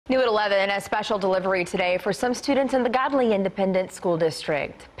New at 11, a special delivery today for some students in the Godley Independent School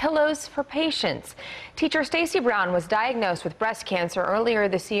District. Pillows for patients. Teacher Stacy Brown was diagnosed with breast cancer earlier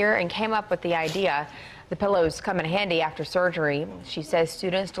this year and came up with the idea. The pillows come in handy after surgery. She says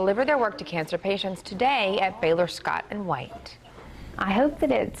students deliver their work to cancer patients today at Baylor Scott & White. I hope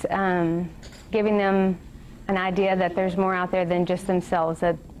that it's giving them an idea that there's more out there than just themselves,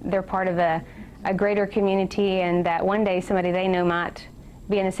 that they're part of a greater community, and that one day somebody they know might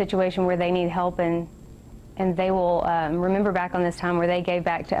be in a situation where they need help, and they will remember back on this time where they gave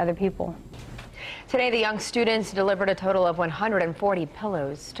back to other people. Today, the young students delivered a total of 140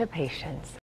 pillows to patients.